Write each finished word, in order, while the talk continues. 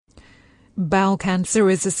Bowel cancer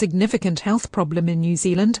is a significant health problem in New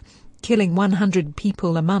Zealand, killing 100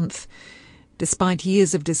 people a month. Despite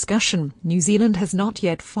years of discussion, New Zealand has not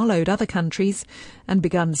yet followed other countries and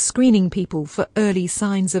begun screening people for early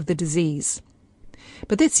signs of the disease.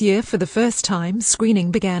 But this year, for the first time,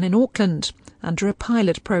 screening began in Auckland under a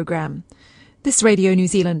pilot programme. This Radio New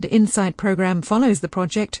Zealand Insight programme follows the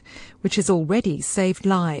project, which has already saved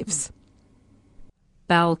lives.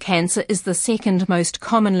 Bowel cancer is the second most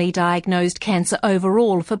commonly diagnosed cancer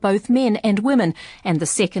overall for both men and women, and the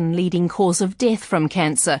second leading cause of death from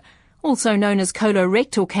cancer. Also known as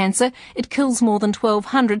colorectal cancer, it kills more than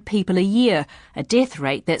 1,200 people a year, a death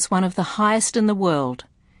rate that's one of the highest in the world.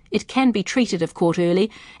 It can be treated if caught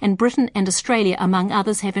early, and Britain and Australia, among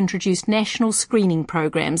others, have introduced national screening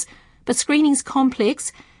programs. But screening's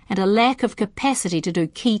complex, and a lack of capacity to do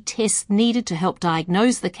key tests needed to help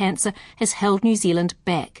diagnose the cancer has held New Zealand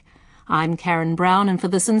back. I'm Karen Brown, and for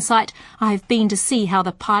this insight, I have been to see how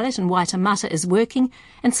the pilot in Waitemata is working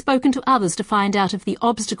and spoken to others to find out if the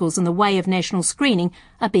obstacles in the way of national screening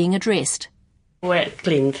are being addressed. We're at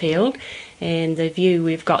Glenfield, and the view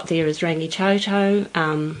we've got there is Rangitoto.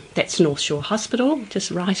 That's North Shore Hospital, just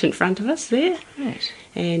right in front of us there. Right.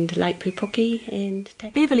 And Lake Pupuki and...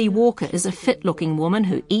 Beverly Walker is a fit-looking woman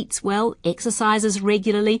who eats well, exercises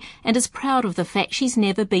regularly, and is proud of the fact she's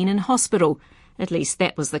never been in hospital. At least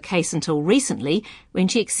that was the case until recently, when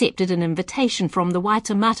she accepted an invitation from the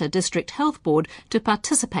Waitemata District Health Board to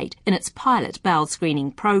participate in its pilot bowel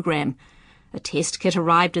screening program. A test kit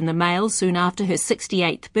arrived in the mail soon after her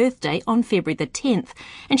 68th birthday on February the 10th,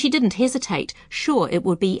 and she didn't hesitate, sure it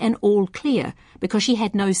would be an all clear, because she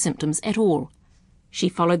had no symptoms at all. She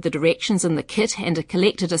followed the directions in the kit and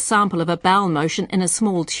collected a sample of a bowel motion in a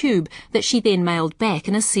small tube that she then mailed back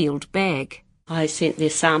in a sealed bag. I sent their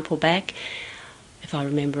sample back. If I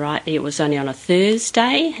remember rightly, it was only on a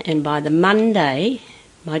Thursday, and by the Monday,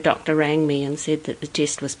 my doctor rang me and said that the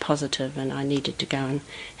test was positive and I needed to go and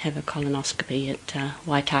have a colonoscopy at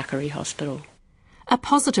Waitakere Hospital. A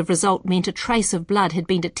positive result meant a trace of blood had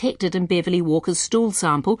been detected in Beverly Walker's stool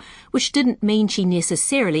sample, which didn't mean she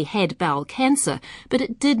necessarily had bowel cancer, but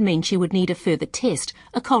it did mean she would need a further test,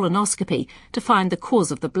 a colonoscopy, to find the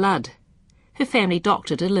cause of the blood. Her family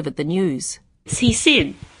doctor delivered the news. He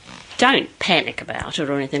said, don't panic about it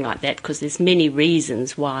or anything like that, because there's many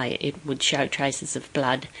reasons why it would show traces of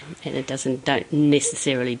blood, and it don't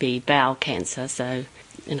necessarily be bowel cancer. So,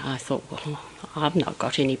 I thought, well, I've not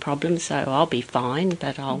got any problems, so I'll be fine,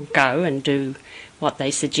 but I'll go and do what they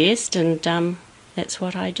suggest, and that's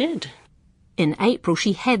what I did. In April,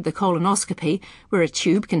 she had the colonoscopy, where a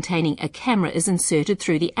tube containing a camera is inserted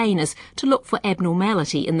through the anus to look for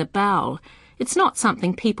abnormality in the bowel. It's not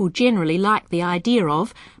something people generally like the idea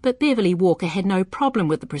of, but Beverly Walker had no problem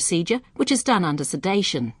with the procedure, which is done under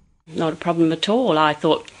sedation. Not a problem at all. I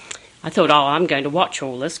thought, oh, I'm going to watch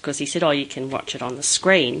all this, because he said, oh, you can watch it on the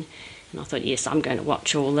screen. And I thought, yes, I'm going to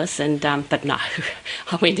watch all this. And but no,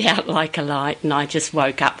 I went out like a light, and I just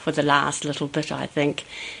woke up for the last little bit, I think.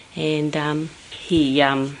 And he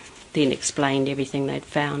then explained everything they'd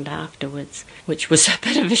found afterwards, which was a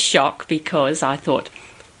bit of a shock, because I thought,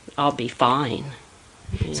 I'll be fine.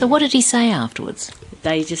 So what did he say afterwards?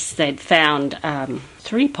 They'd found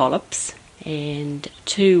 3 polyps, and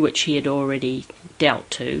 2 which he had already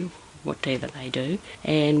dealt to, whatever they do,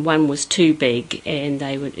 and 1 was too big, and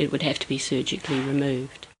it would have to be surgically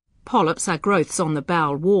removed. Polyps are growths on the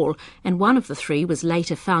bowel wall, and 1 of the 3 was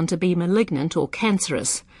later found to be malignant or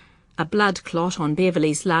cancerous. A blood clot on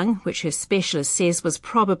Beverly's lung, which her specialist says was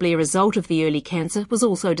probably a result of the early cancer, was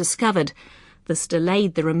also discovered. This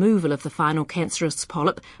delayed the removal of the final cancerous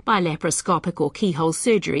polyp by laparoscopic or keyhole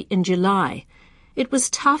surgery in July. It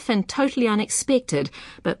was tough and totally unexpected,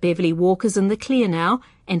 but Beverly Walker's in the clear now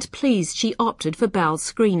and pleased she opted for bowel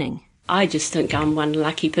screening. I just think I'm one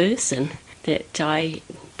lucky person that I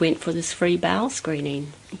went for this free bowel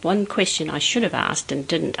screening. One question I should have asked and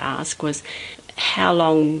didn't ask was, how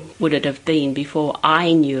long would it have been before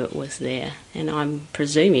I knew it was there? And I'm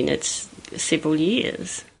presuming it's several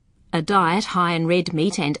years. A diet high in red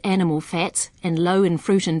meat and animal fats and low in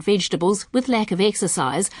fruit and vegetables with lack of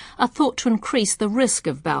exercise are thought to increase the risk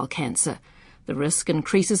of bowel cancer. The risk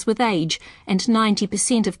increases with age, and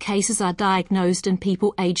 90% of cases are diagnosed in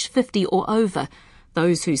people aged 50 or over.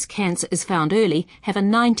 Those whose cancer is found early have a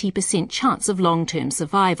 90% chance of long-term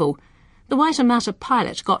survival. The Waitemata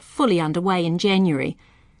pilot got fully underway in January.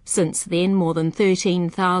 Since then, more than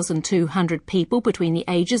 13,200 people between the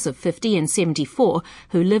ages of 50 and 74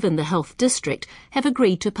 who live in the health district have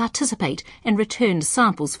agreed to participate and returned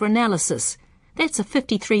samples for analysis. That's a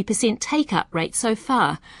 53% take-up rate so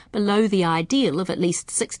far, below the ideal of at least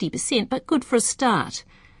 60%, but good for a start.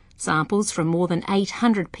 Samples from more than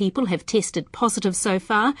 800 people have tested positive so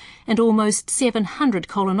far, and almost 700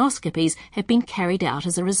 colonoscopies have been carried out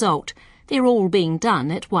as a result. They're all being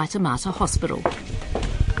done at Waitemata Hospital.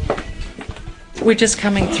 We're just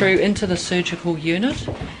coming through into the surgical unit,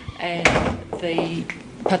 and the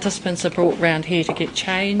participants are brought round here to get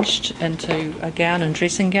changed into a gown and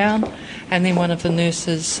dressing gown, and then one of the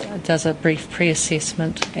nurses does a brief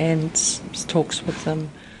pre-assessment and talks with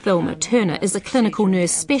them. Velma Turner is a clinical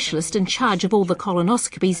nurse specialist in charge of all the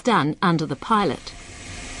colonoscopies done under the pilot.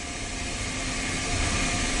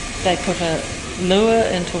 They put a lure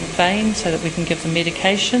into a vein so that we can give them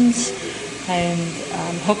medications and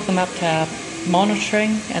hook them up to our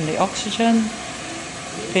monitoring and the oxygen.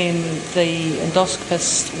 Then the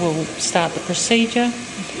endoscopist will start the procedure.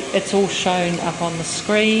 It's all shown up on the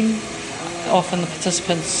screen. Often the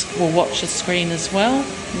participants will watch the screen as well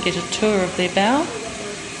and get a tour of their bowel.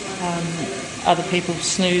 Other people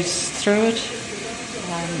snooze through it.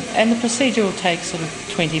 And the procedure will take sort of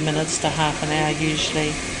 20 minutes to half an hour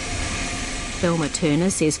usually. Velma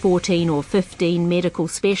Turner says 14 or 15 medical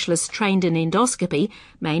specialists trained in endoscopy,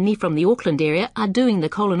 mainly from the Auckland area, are doing the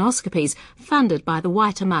colonoscopies, funded by the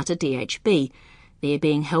Waitemata DHB. They're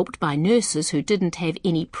being helped by nurses who didn't have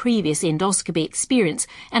any previous endoscopy experience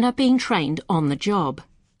and are being trained on the job.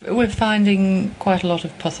 We're finding quite a lot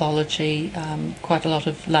of pathology, quite a lot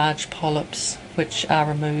of large polyps which are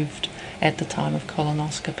removed at the time of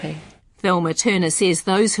colonoscopy. Velma Turner says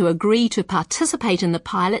those who agree to participate in the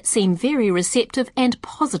pilot seem very receptive and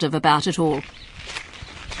positive about it all.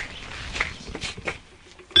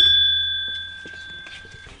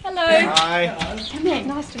 Hello. Hi. Come here,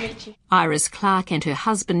 nice to meet you. Iris Clark and her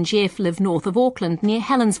husband Jeff live north of Auckland near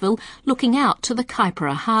Helensville, looking out to the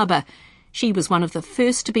Kaipara Harbour. She was one of the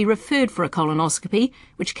first to be referred for a colonoscopy,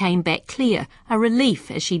 which came back clear, a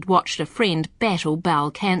relief as she'd watched a friend battle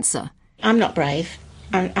bowel cancer. I'm not brave.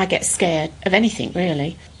 I get scared of anything,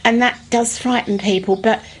 really. And that does frighten people,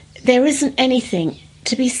 but there isn't anything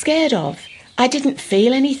to be scared of. I didn't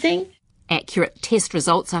feel anything. Accurate test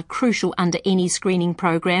results are crucial under any screening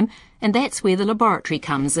program, and that's where the laboratory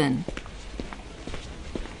comes in.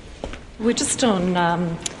 We're just on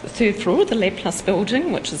the third floor of the Lab Plus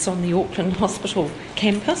building, which is on the Auckland Hospital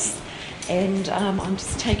campus. And I'm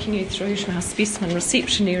just taking you through to our specimen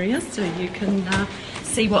reception area so you can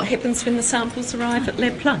see what happens when the samples arrive at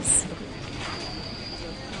Lab Plus.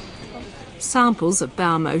 Samples of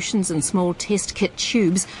bowel motions and small test kit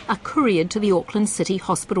tubes are couriered to the Auckland City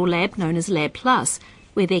Hospital lab known as Lab Plus,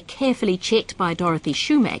 where they're carefully checked by Dorothy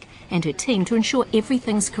Schumack and her team to ensure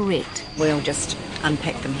everything's correct. We'll just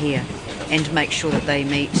unpack them here and make sure that they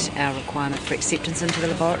meet our requirement for acceptance into the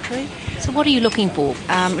laboratory. So what are you looking for?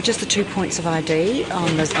 Just the 2 points of ID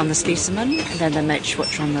on the specimen, and then they match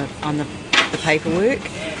what's on the paperwork,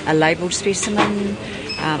 a labelled specimen,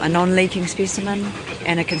 a non-leaking specimen,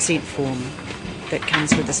 and a consent form that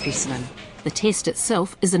comes with the specimen. The test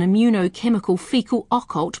itself is an immunochemical fecal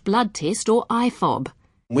occult blood test, or IFOB.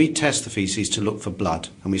 We test the faeces to look for blood,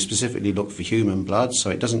 and we specifically look for human blood, so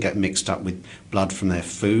it doesn't get mixed up with blood from their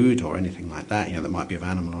food or anything like that, that might be of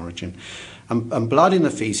animal origin. And blood in the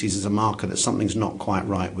faeces is a marker that something's not quite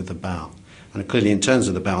right with the bowel. And clearly, in terms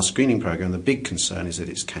of the bowel screening program, the big concern is that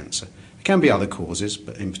it's cancer. There can be other causes,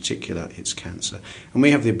 but in particular, it's cancer. And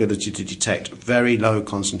we have the ability to detect very low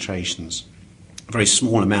concentrations, very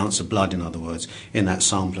small amounts of blood, in other words, in that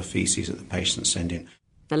sample of faeces that the patients send in.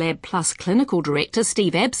 The Lab Plus clinical director,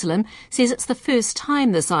 Steve Absalom, says it's the first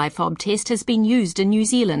time this IFOB test has been used in New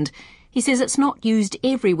Zealand. He says it's not used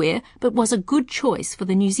everywhere, but was a good choice for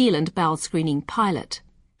the New Zealand bowel screening pilot.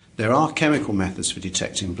 There are chemical methods for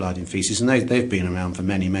detecting blood in faeces, and they've been around for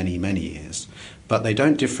many, many, many years. But they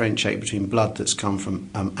don't differentiate between blood that's come from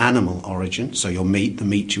animal origin, so your meat, the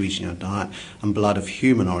meat you eat in your diet, and blood of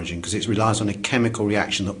human origin, because it relies on a chemical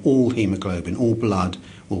reaction that all haemoglobin, all blood,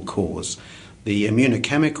 will cause. The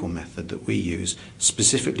immunochemical method that we use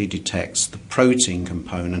specifically detects the protein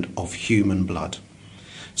component of human blood.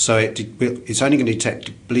 So it's only going to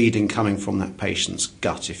detect bleeding coming from that patient's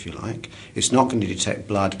gut, if you like. It's not going to detect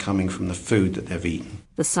blood coming from the food that they've eaten.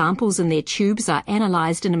 The samples in their tubes are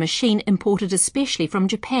analysed in a machine imported especially from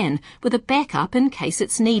Japan, with a backup in case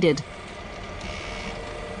it's needed.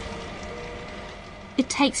 It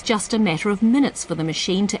takes just a matter of minutes for the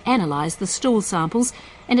machine to analyse the stool samples,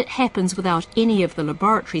 and it happens without any of the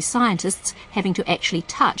laboratory scientists having to actually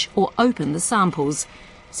touch or open the samples.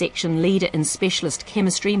 Section leader in specialist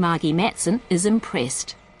chemistry, Margie Matson, is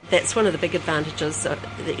impressed. That's one of the big advantages,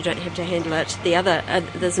 that you don't have to handle it. The other,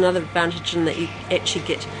 there's another advantage in that you actually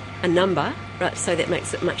get a number, right? So that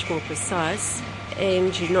makes it much more precise,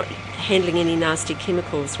 and you're not handling any nasty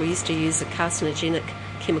chemicals. We used to use a carcinogenic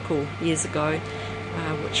chemical years ago,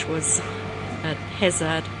 which was a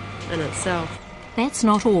hazard in itself. That's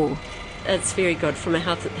not all. It's very good from a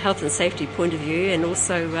health and safety point of view, and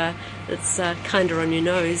also it's kinder on your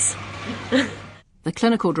nose. The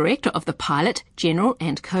clinical director of the pilot, general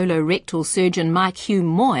and colorectal surgeon Mike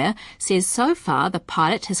Hume-Moyer, says so far the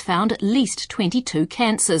pilot has found at least 22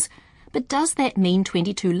 cancers. But does that mean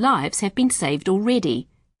 22 lives have been saved already?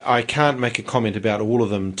 I can't make a comment about all of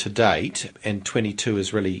them to date, and 22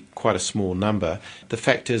 is really quite a small number. The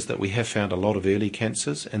fact is that we have found a lot of early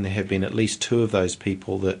cancers, and there have been at least 2 of those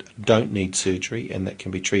people that don't need surgery and that can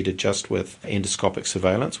be treated just with endoscopic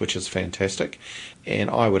surveillance, which is fantastic. And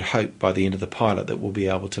I would hope by the end of the pilot that we'll be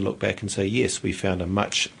able to look back and say, yes, we found a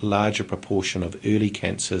much larger proportion of early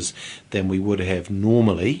cancers than we would have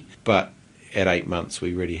normally, but at 8 months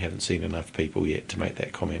we really haven't seen enough people yet to make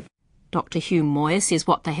that comment. Dr. Hume-Moyer says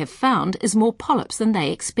what they have found is more polyps than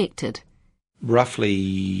they expected.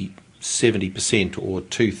 Roughly 70% or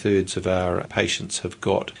 2/3 of our patients have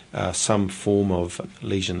got some form of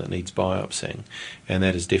lesion that needs biopsying, and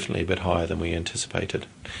that is definitely a bit higher than we anticipated.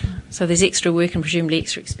 So there's extra work and presumably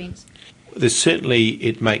extra expense?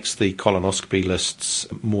 It makes the colonoscopy lists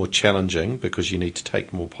more challenging because you need to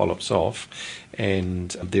take more polyps off,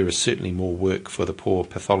 and there is certainly more work for the poor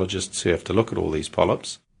pathologists who have to look at all these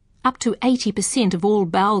polyps. Up to 80% of all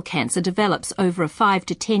bowel cancer develops over a 5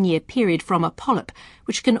 to 10 year period from a polyp,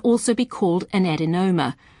 which can also be called an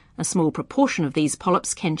adenoma. A small proportion of these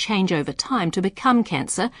polyps can change over time to become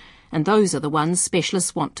cancer, and those are the ones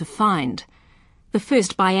specialists want to find. The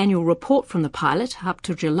first biannual report from the pilot, up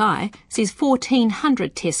to July, says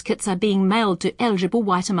 1,400 test kits are being mailed to eligible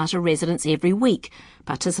Waitemata residents every week.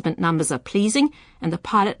 Participant numbers are pleasing, and the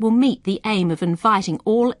pilot will meet the aim of inviting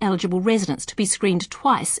all eligible residents to be screened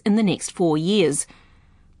twice in the next 4 years.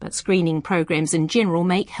 But screening programs in general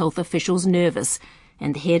make health officials nervous,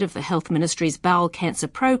 and the head of the Health Ministry's bowel cancer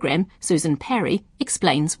program, Susan Parry,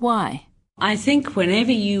 explains why. I think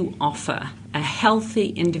whenever you offer a healthy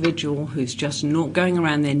individual who's just not going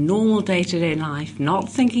around their normal day-to-day life,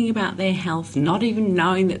 not thinking about their health, not even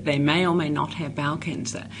knowing that they may or may not have bowel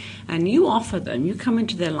cancer, and you come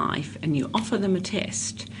into their life and you offer them a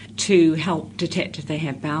test to help detect if they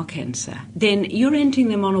have bowel cancer, then you're entering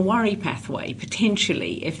them on a worry pathway,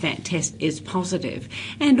 potentially, if that test is positive.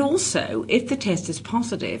 And also, if the test is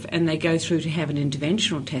positive and they go through to have an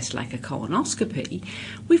interventional test like a colonoscopy,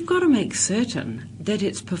 we've got to make certain that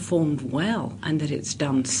it's performed well and that it's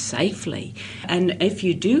done safely. And if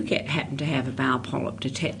you do happen to have a bowel polyp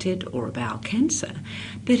detected or a bowel cancer,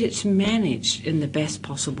 that it's managed in the best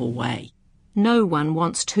possible way. No one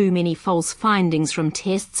wants too many false findings from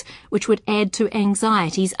tests, which would add to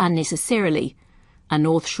anxieties unnecessarily. A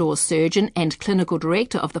North Shore surgeon and clinical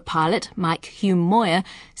director of the pilot, Mike Hume-Moyer,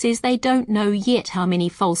 says they don't know yet how many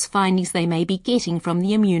false findings they may be getting from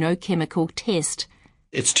the immunochemical test.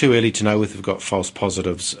 It's too early to know if we've got false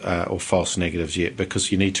positives or false negatives yet,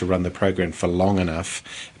 because you need to run the program for long enough,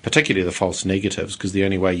 particularly the false negatives, because the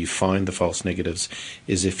only way you find the false negatives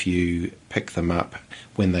is if you pick them up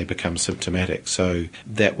when they become symptomatic. So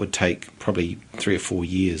that would take probably 3 or 4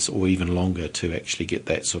 years or even longer to actually get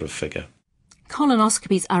that sort of figure.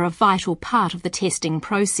 Colonoscopies are a vital part of the testing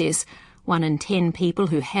process. 1 in 10 people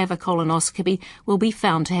who have a colonoscopy will be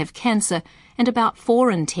found to have cancer, and about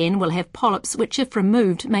 4 in 10 will have polyps which, if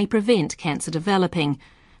removed, may prevent cancer developing.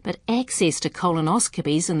 But access to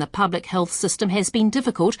colonoscopies in the public health system has been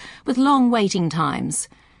difficult, with long waiting times.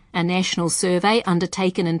 A national survey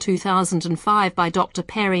undertaken in 2005 by Dr.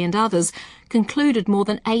 Parry and others concluded more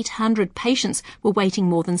than 800 patients were waiting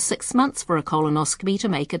more than 6 months for a colonoscopy to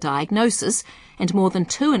make a diagnosis, and more than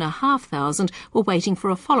 2,500 were waiting for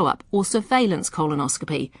a follow-up or surveillance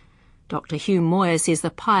colonoscopy. Dr. Hume-Moyer says the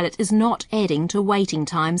pilot is not adding to waiting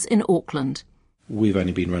times in Auckland. We've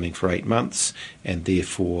only been running for 8 months, and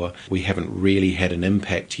therefore we haven't really had an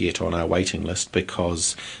impact yet on our waiting list,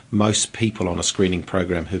 because most people on a screening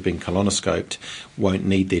program who've been colonoscoped won't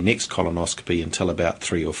need their next colonoscopy until about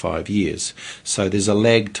 3 or 5 years. So there's a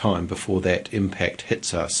lag time before that impact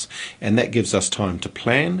hits us, and that gives us time to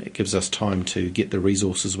plan. It gives us time to get the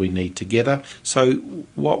resources we need together. So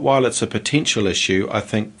while it's a potential issue, I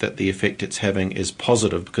think that the effect it's having is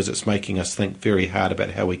positive, because it's making us think very hard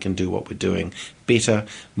about how we can do what we're doing better,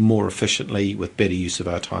 more efficiently, with better use of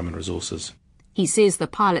our time and resources. He says the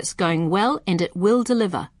pilot's going well and it will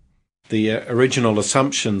deliver. The original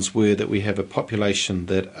assumptions were that we have a population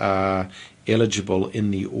that are eligible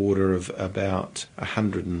in the order of about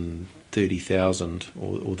 130,000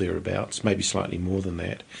 or thereabouts, maybe slightly more than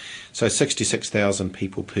that. So 66,000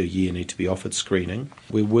 people per year need to be offered screening.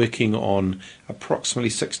 We're working on approximately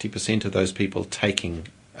 60% of those people taking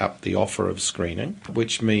up the offer of screening,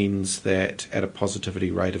 which means that at a positivity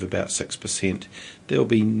rate of about 6%, there'll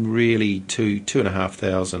be really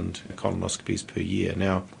 2,500 colonoscopies per year.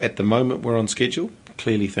 Now, at the moment we're on schedule.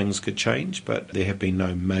 Clearly things could change, but there have been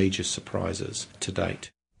no major surprises to date.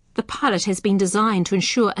 The pilot has been designed to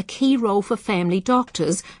ensure a key role for family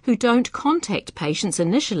doctors who don't contact patients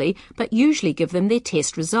initially, but usually give them their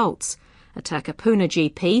test results. A Takapuna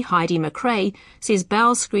GP, Heidi McRae, says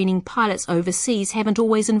bowel screening pilots overseas haven't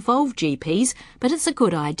always involved GPs, but it's a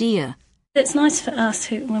good idea. It's nice for us,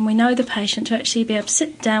 when we know the patient, to actually be able to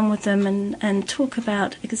sit down with them and talk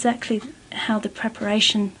about exactly how the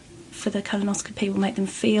preparation for the colonoscopy will make them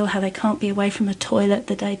feel, how they can't be away from a toilet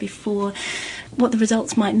the day before, what the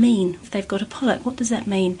results might mean if they've got a polyp, what does that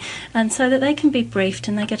mean? And so that they can be briefed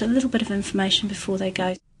and they get a little bit of information before they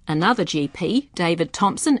go. Another GP, David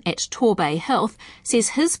Thompson at Torbay Health, says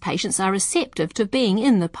his patients are receptive to being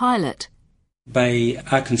in the pilot. They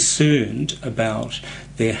are concerned about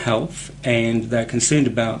their health and they're concerned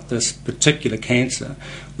about this particular cancer,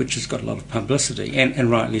 which has got a lot of publicity, and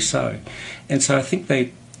rightly so. And so I think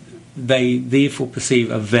they therefore perceive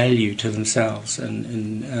a value to themselves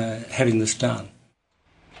in having this done.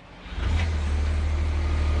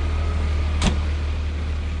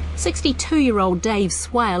 "62-year-old Dave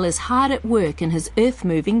Swale is hard at work in his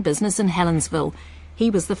earth-moving business in Helensville.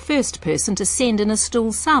 He was the first person to send in a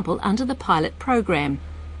stool sample under the pilot program.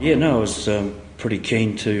 Yeah, no, I was pretty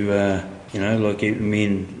keen to,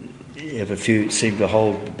 seem to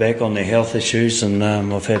hold back on their health issues, and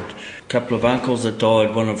I've had a couple of uncles that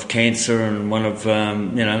died, one of cancer and one of,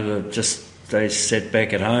 they sat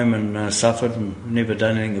back at home and suffered and never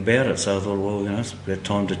done anything about it. So I thought, it's about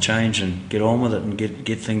time to change and get on with it and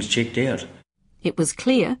get things checked out. It was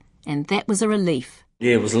clear, and that was a relief.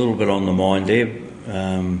 Yeah, it was a little bit on the mind there.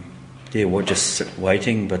 We're just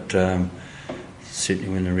waiting, but certainly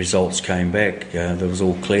when the results came back, that was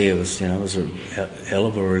all clear. It was a hell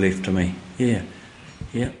of a relief to me. Yeah.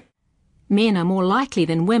 Men are more likely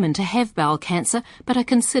than women to have bowel cancer, but are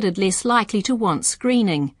considered less likely to want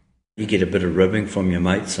screening. You get a bit of ribbing from your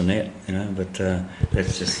mates and that, but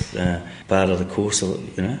that's just part of the course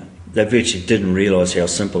of it, They virtually didn't realise how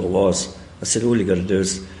simple it was. I said, all you got to do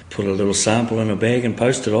is put a little sample in a bag and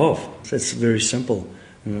post it off. That's very simple.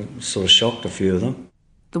 And it sort of shocked a few of them.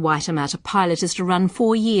 The Waitemata pilot is to run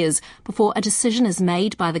 4 years before a decision is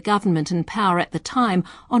made by the government in power at the time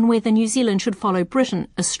on whether New Zealand should follow Britain,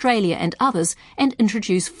 Australia and others and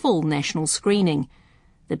introduce full national screening.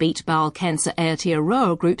 The Beat Bowel Cancer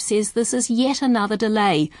Aotearoa group says this is yet another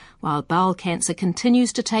delay, while bowel cancer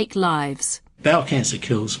continues to take lives. Bowel cancer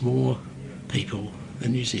kills more people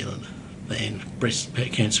in New Zealand than breast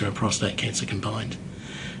cancer and prostate cancer combined.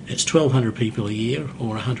 It's 1,200 people a year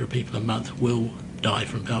or 100 people a month will die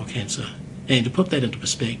from bowel cancer. And to put that into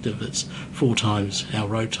perspective, it's 4 times our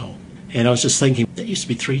road toll. And I was just thinking, that used to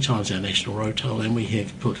be 3 times our national road toll, and we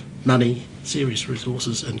have put money, serious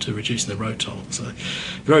resources into reducing the road toll. So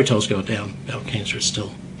the road toll's gone down, bowel cancer is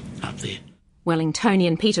still up there.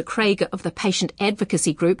 Wellingtonian Peter Krager of the Patient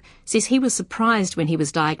Advocacy Group says he was surprised when he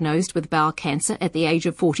was diagnosed with bowel cancer at the age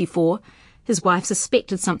of 44. His wife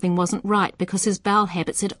suspected something wasn't right because his bowel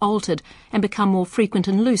habits had altered and become more frequent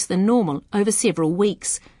and loose than normal over several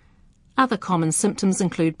weeks. Other common symptoms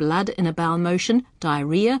include blood in a bowel motion,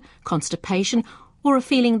 diarrhoea, constipation, or a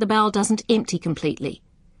feeling the bowel doesn't empty completely.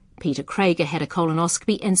 Peter Krager had a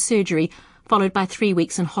colonoscopy and surgery, followed by 3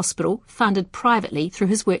 weeks in hospital, funded privately through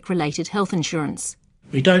his work-related health insurance.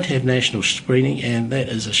 We don't have national screening, and that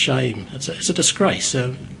is a shame. It's a disgrace.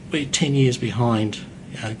 We're 10 years behind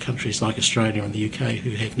countries like Australia and the UK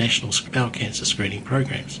who have national bowel cancer screening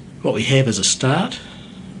programs. What we have is a start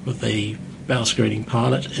with the bowel screening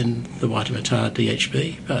pilot in the Waitemata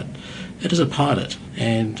DHB, but it is a pilot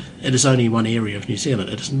and it is only one area of New Zealand.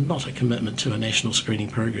 It is not a commitment to a national screening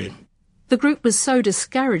program. The group was so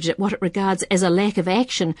discouraged at what it regards as a lack of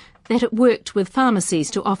action that it worked with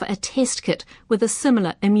pharmacies to offer a test kit with a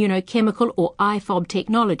similar immunochemical or IFOB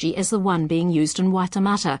technology as the one being used in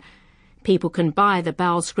Waitemata. People can buy the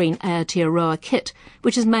Bowel Screen Aotearoa kit,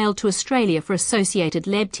 which is mailed to Australia for associated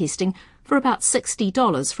lab testing, for about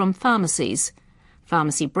 $60 from pharmacies.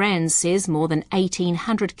 Pharmacy Brands says more than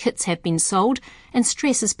 1,800 kits have been sold and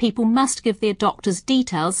stresses people must give their doctors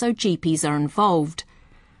details so GPs are involved.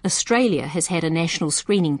 Australia has had a national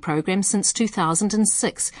screening program since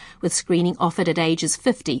 2006, with screening offered at ages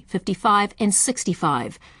 50, 55 and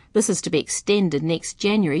 65. This is to be extended next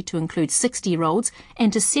January to include 60-year-olds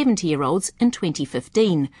and to 70-year-olds in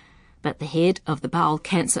 2015. But the head of the Bowel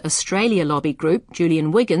Cancer Australia lobby group,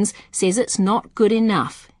 Julian Wiggins, says it's not good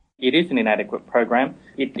enough. It is an inadequate program.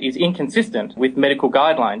 It is inconsistent with medical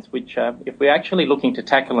guidelines, which if we're actually looking to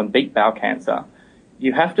tackle and beat bowel cancer,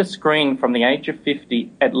 you have to screen from the age of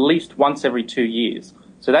 50 at least once every 2 years.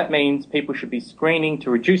 So that means people should be screening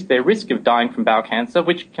to reduce their risk of dying from bowel cancer,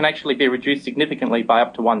 which can actually be reduced significantly by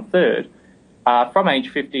up to 1/3 from age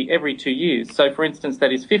 50 every 2 years. So, for instance,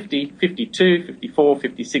 that is 50, 52, 54,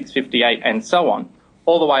 56, 58, and so on,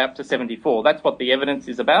 all the way up to 74. That's what the evidence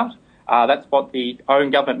is about. That's what the own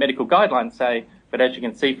government medical guidelines say. But as you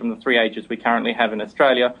can see from the 3 ages we currently have in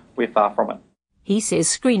Australia, we're far from it. He says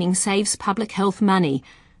screening saves public health money.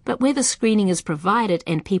 But whether screening is provided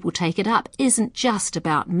and people take it up isn't just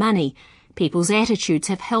about money. People's attitudes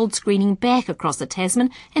have held screening back across the Tasman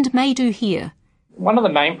and may do here. One of the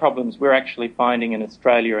main problems we're actually finding in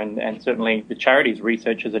Australia, and certainly the charities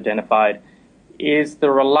research has identified, is the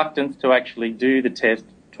reluctance to actually do the test,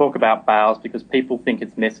 talk about bowels, because people think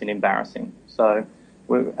it's messy and embarrassing. So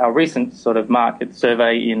our recent sort of market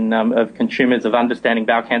survey of consumers of understanding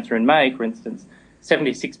bowel cancer in May, for instance,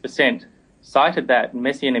 76% cited that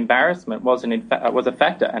messy and embarrassment was a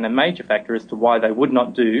factor, and a major factor as to why they would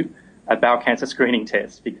not do a bowel cancer screening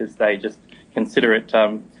test, because they just consider it,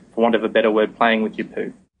 for want of a better word, playing with your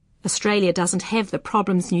poo. Australia doesn't have the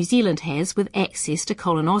problems New Zealand has with access to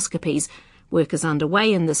colonoscopies. Work is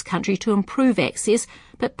underway in this country to improve access,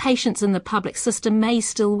 but patients in the public system may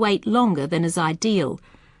still wait longer than is ideal.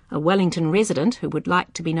 A Wellington resident, who would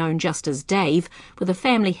like to be known just as Dave, with a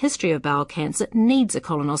family history of bowel cancer, needs a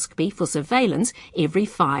colonoscopy for surveillance every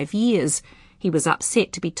 5 years. He was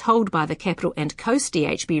upset to be told by the Capital and Coast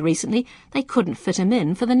DHB recently they couldn't fit him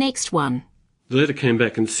in for the next one. The letter came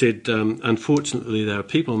back and said, unfortunately, there are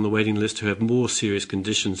people on the waiting list who have more serious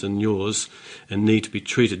conditions than yours and need to be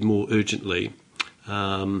treated more urgently.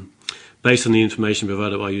 Based on the information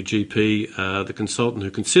provided by your GP, the consultant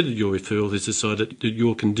who considered your referral has decided that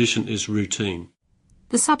your condition is routine.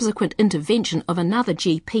 The subsequent intervention of another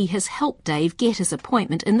GP has helped Dave get his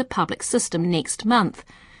appointment in the public system next month.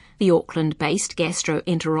 The Auckland-based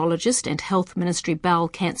gastroenterologist and Health Ministry Bowel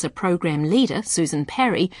Cancer Program leader, Susan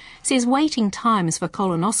Parry, says waiting times for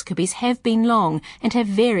colonoscopies have been long and have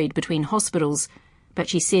varied between hospitals. But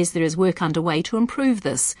she says there is work underway to improve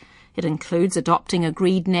this. It includes adopting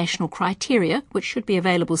agreed national criteria, which should be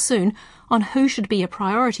available soon, on who should be a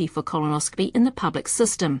priority for colonoscopy in the public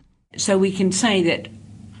system. So we can say that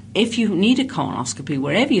if you need a colonoscopy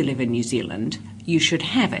wherever you live in New Zealand, you should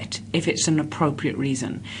have it if it's an appropriate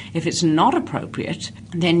reason. If it's not appropriate,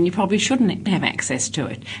 then you probably shouldn't have access to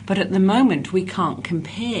it. But at the moment, we can't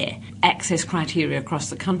compare access criteria across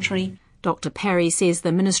the country. Dr. Parry says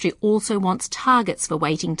the ministry also wants targets for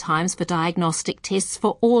waiting times for diagnostic tests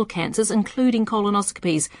for all cancers, including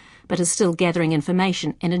colonoscopies, but is still gathering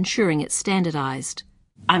information and ensuring it's standardised.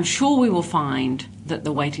 I'm sure we will find that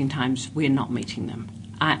the waiting times, we're not meeting them.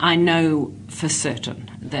 I know for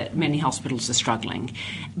certain that many hospitals are struggling,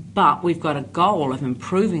 but we've got a goal of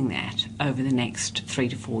improving that over the next 3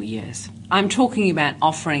 to 4 years. I'm talking about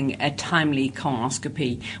offering a timely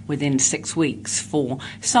colonoscopy within 6 weeks for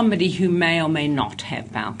somebody who may or may not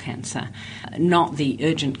have bowel cancer, not the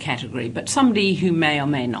urgent category, but somebody who may or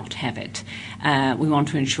may not have it. We want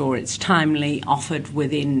to ensure it's timely, offered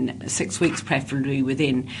within 6 weeks, preferably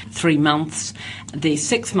within 3 months. The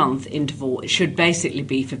 6-month interval should basically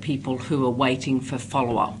be for people who are waiting for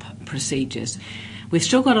follow-up procedures. We've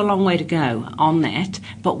still got a long way to go on that,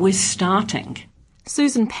 but we're starting.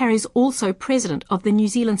 Susan Parry is also president of the New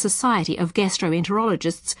Zealand Society of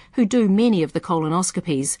Gastroenterologists, who do many of the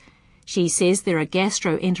colonoscopies. She says there are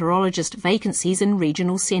gastroenterologist vacancies in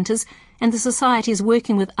regional centres, and the Society is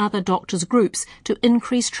working with other doctors' groups to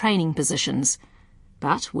increase training positions.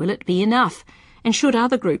 But will it be enough? And should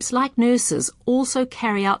other groups, like nurses, also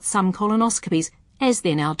carry out some colonoscopies, as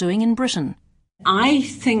they're now doing in Britain? I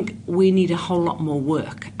think we need a whole lot more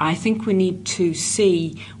work. I think we need to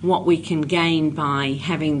see what we can gain by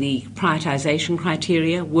having the prioritisation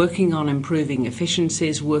criteria, working on improving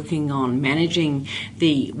efficiencies, working on managing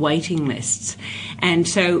the waiting lists. And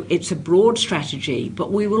so it's a broad strategy,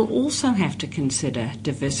 but we will also have to consider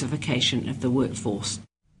diversification of the workforce.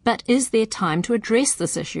 But is there time to address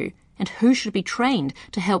this issue? And who should be trained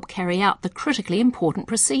to help carry out the critically important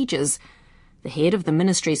procedures? The head of the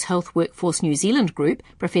Ministry's Health Workforce New Zealand group,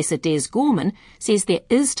 Professor Des Gorman, says there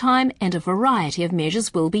is time and a variety of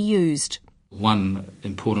measures will be used. One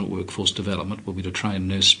important workforce development will be to train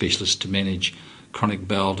nurse specialists to manage chronic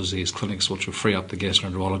bowel disease clinics, which will free up the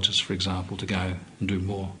gastroenterologists, for example, to go and do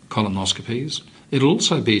more colonoscopies. It'll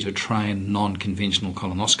also be to train non-conventional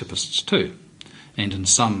colonoscopists too. And in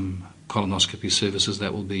some colonoscopy services,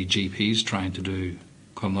 that will be GPs trained to do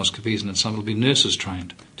colonoscopies, and in some will be nurses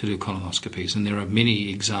trained to do colonoscopies. And there are many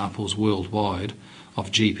examples worldwide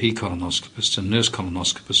of GP colonoscopists and nurse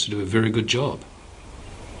colonoscopists who do a very good job.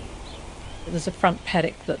 There's a front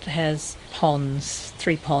paddock that has ponds,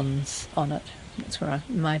 3 ponds on it. That's where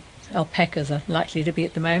my alpacas are likely to be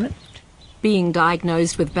at the moment. Being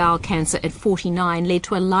diagnosed with bowel cancer at 49 led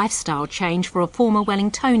to a lifestyle change for a former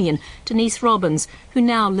Wellingtonian, Denise Robbins, who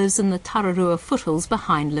now lives in the Tararua foothills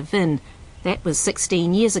behind Levin. That was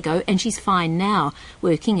 16 years ago, and she's fine now,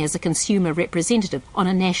 working as a consumer representative on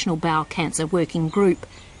a national bowel cancer working group.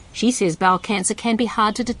 She says bowel cancer can be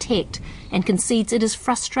hard to detect and concedes it is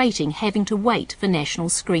frustrating having to wait for national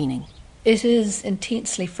screening. It is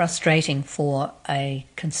intensely frustrating for a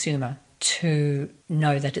consumer to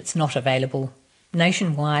know that it's not available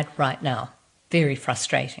nationwide right now. Very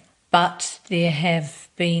frustrating. But there have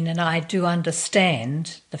been, and I do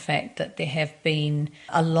understand the fact that there have been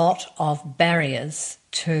a lot of barriers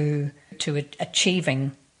to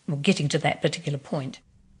achieving or getting to that particular point.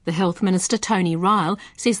 The Health Minister, Tony Ryall,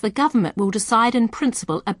 says the government will decide in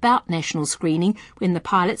principle about national screening when the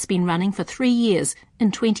pilot's been running for 3 years in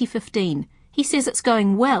 2015. He says it's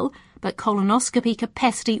going well, but colonoscopy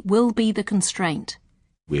capacity will be the constraint.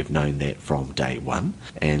 We've known that from day one,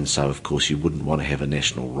 and so of course you wouldn't want to have a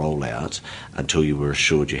national rollout until you were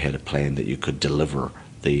assured you had a plan that you could deliver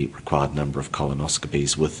the required number of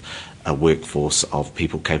colonoscopies with a workforce of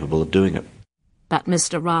people capable of doing it. But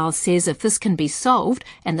Mr Ryall says if this can be solved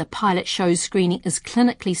and the pilot shows screening is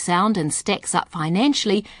clinically sound and stacks up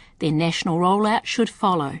financially, then national rollout should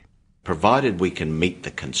follow. Provided we can meet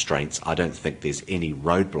the constraints, I don't think there's any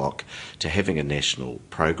roadblock to having a national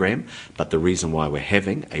program, but the reason why we're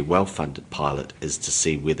having a well-funded pilot is to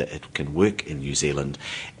see whether it can work in New Zealand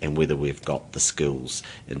and whether we've got the skills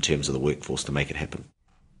in terms of the workforce to make it happen.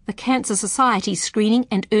 The Cancer Society Screening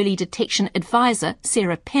and Early Detection Advisor,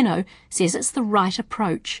 Sarah Penno, says it's the right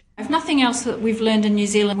approach. If nothing else that we've learned in New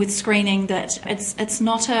Zealand with screening, that it's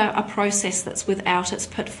not a process that's without its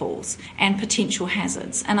pitfalls and potential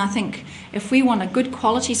hazards. And I think if we want a good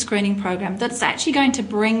quality screening program that's actually going to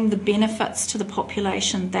bring the benefits to the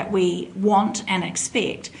population that we want and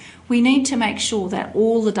expect, we need to make sure that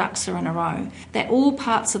all the ducks are in a row, that all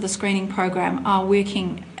parts of the screening program are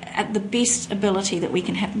working at the best ability that we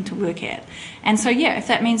can have them to work at. And so, if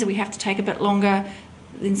that means that we have to take a bit longer,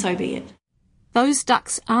 then so be it. Those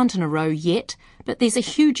ducks aren't in a row yet, but there's a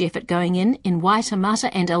huge effort going in Waitemata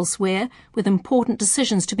and elsewhere, with important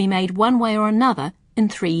decisions to be made one way or another in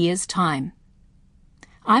 3 years' time.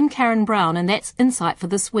 I'm Karen Brown, and that's Insight for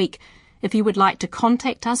this week. If you would like to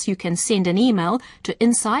contact us, you can send an email to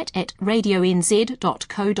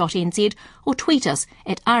insight@radionz.co.nz or tweet us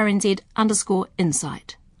at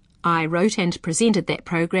RNZ_insight. I wrote and presented that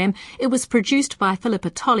program. It was produced by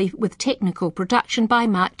Philippa Tolley with technical production by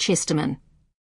Mark Chesterman.